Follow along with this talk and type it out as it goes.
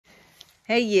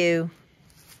Hey, you.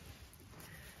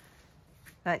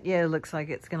 That ewe looks like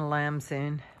it's gonna lamb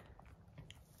soon.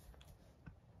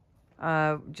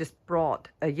 Just brought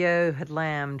a ewe had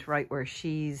lambed right where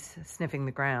she's sniffing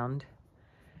the ground,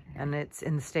 and it's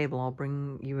in the stable. I'll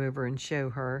bring you over and show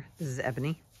her. This is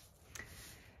Ebony.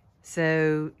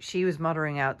 So she was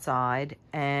muttering outside,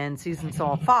 and Susan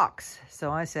saw a fox.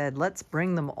 So I said, let's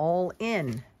bring them all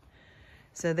in.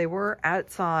 So they were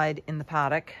outside in the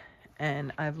paddock,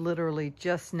 and I've literally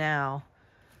just now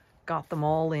got them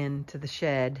all into the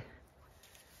shed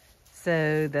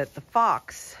so that the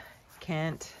fox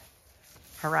can't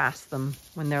harass them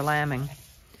when they're lambing.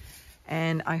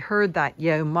 And I heard that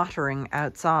ewe muttering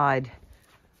outside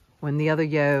when the other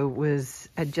ewe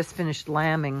had just finished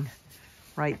lambing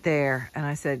right there. And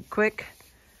I said, quick,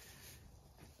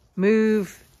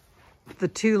 move the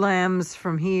two lambs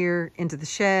from here into the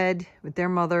shed with their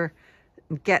mother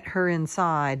and get her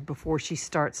inside before she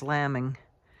starts lambing.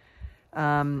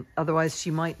 Otherwise she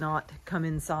might not come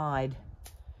inside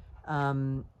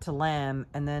to lamb,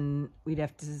 and then we'd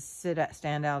have to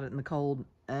stand out in the cold,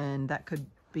 and that could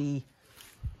be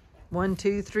 1,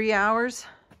 2, 3 hours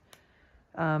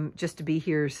just to be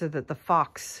here so that the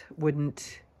fox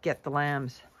wouldn't get the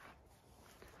lambs.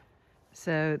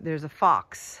 So there's a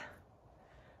fox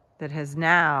that has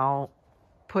now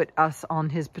put us on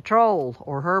his patrol,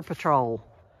 or her patrol,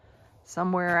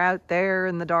 somewhere out there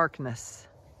in the darkness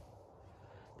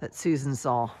that Susan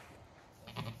saw.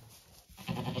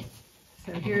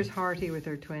 So here's Hearty with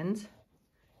her twins.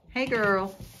 Hey,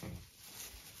 girl.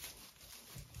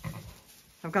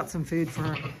 I've got some food for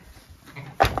her.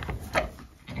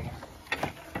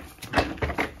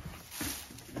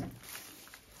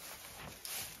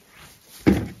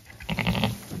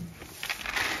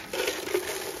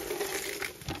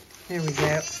 There we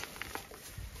go.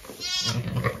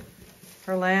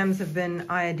 Her lambs have been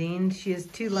iodined. She has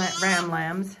 2 ram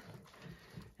lambs,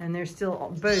 and they're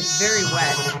still both very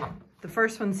wet. The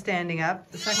first one's standing up,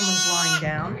 the second one's lying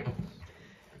down.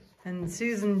 And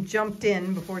Susan jumped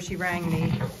in before she rang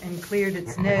me and cleared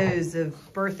its nose of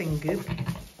birthing goop,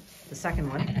 the second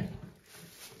one.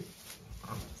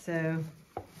 So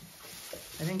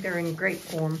I think they're in great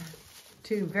form.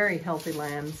 2 very healthy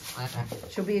lambs.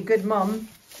 She'll be a good mum.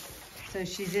 So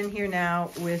she's in here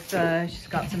now with, she's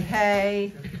got some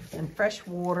hay and fresh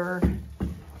water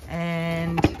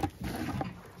and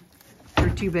her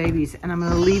 2 babies. And I'm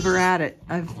gonna leave her at it.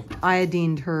 I've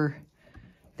iodined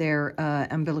their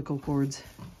umbilical cords.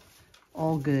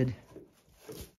 All good.